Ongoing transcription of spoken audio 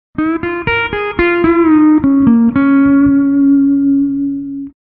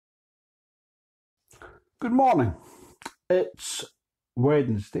Good morning. It's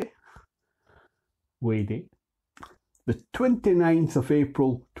Wednesday, the 29th of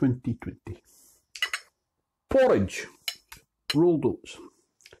April 2020. Porridge, rolled oats.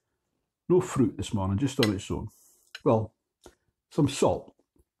 No fruit this morning, just on its own. Well, some salt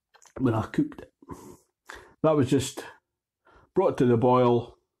when I cooked it. That was just brought to the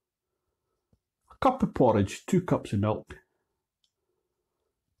boil, a cup of porridge, 2 cups of milk,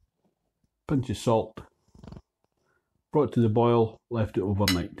 pinch of salt, brought to the boil, left it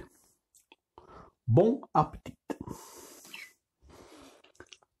overnight. Bon appetit.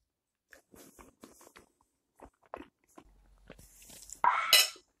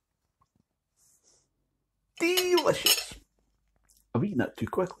 Delicious. I've eaten that too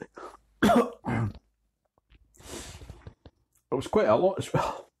quickly. It was quite a lot as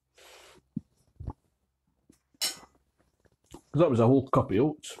well. Because that was a whole cup of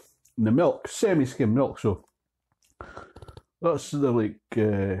oats. And the milk, semi-skim milk, so that's like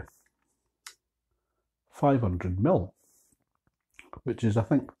 500 ml, which is I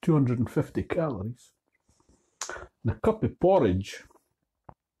think 250 calories. And a cup of porridge,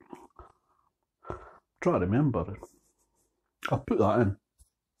 try to remember, I'll put that in.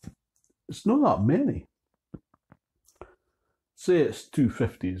 It's not that many. Say it's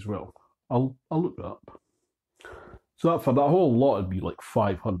 250 as well. I'll look that up. So that for that whole lot it'd be like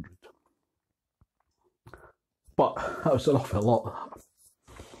 500. But that was an awful lot.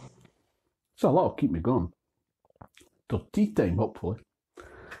 So that'll keep me going till tea time, hopefully.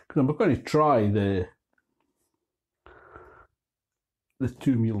 Because I'm going to try the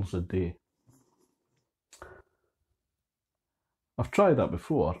 2 meals a day. I've tried that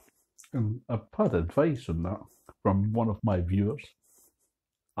before, and I've had advice on that from one of my viewers,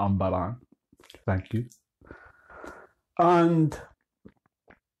 Ambaran. Thank you. And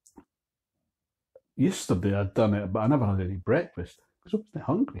yesterday I'd done it, but I never had any breakfast because I wasn't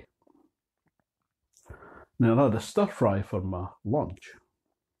hungry. And I had a stir fry for my lunch.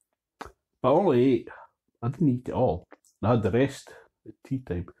 But I only ate, I didn't eat it all. I had the rest at tea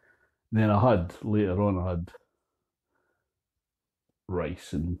time. And then later on I had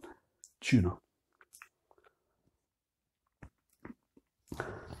rice and tuna.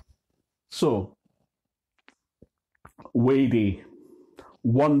 So, weigh day,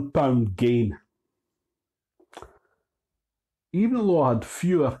 1 pound gain. Even though I had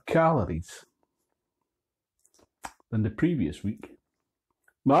fewer calories than the previous week,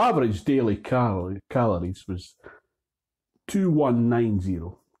 my average daily calories was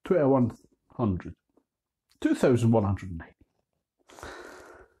 2190, 2190.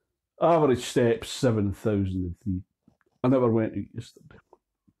 Average steps 7,003. I never went out yesterday.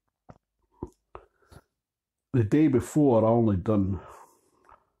 The day before I only done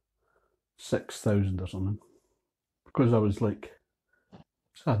 6,000 or something. Because I was like,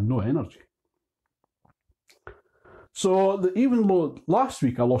 I had no energy. So even though last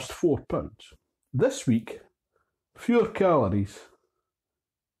week I lost 4 pounds, this week, fewer calories,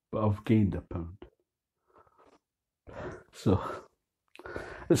 but I've gained a pound. So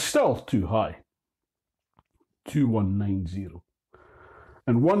it's still too high, 2190.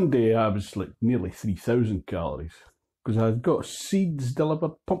 And one day I was like nearly 3,000 calories because I had got seeds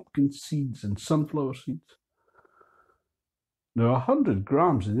delivered, pumpkin seeds and sunflower seeds. Now 100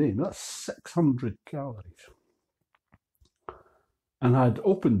 grams of them, that's 600 calories. And I'd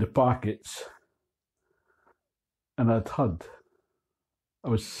opened the packets and I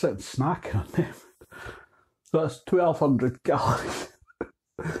was sitting snacking on them. So that's 1,200 calories.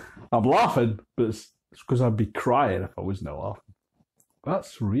 I'm laughing, but it's because I'd be crying if I wasn't laughing.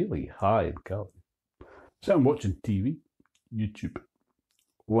 That's really high in calories. So I'm watching TV, YouTube,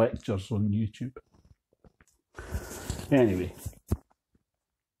 lectures on YouTube. Anyway,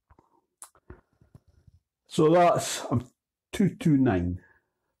 so I'm 229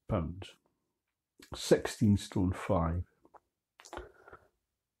 pounds, 16 stone 5.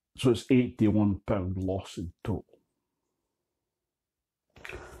 So it's 81 pound loss in total.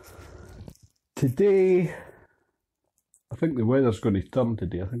 Today, I think the weather's going to turn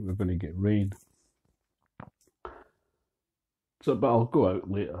today. I think we're going to get rain. So, but I'll go out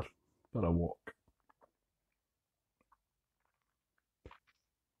later for a walk.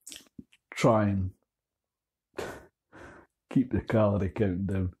 Try and keep the calorie count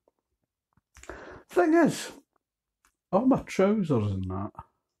down. Thing is, all my trousers and that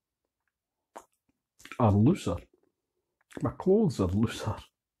are looser. My clothes are looser.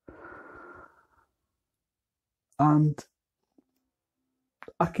 And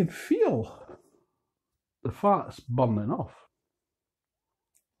I can feel the fat's burning off.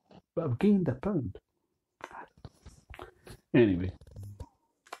 But I've gained a pound. Anyway,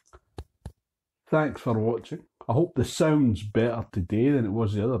 thanks for watching. I hope the sound's better today than it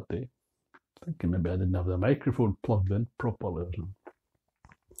was the other day. Thinking maybe I didn't have the microphone plugged in properly or something.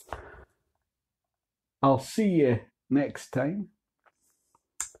 I'll see you next time.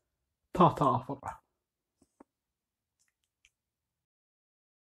 Ta-ta for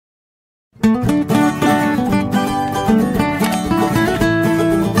now.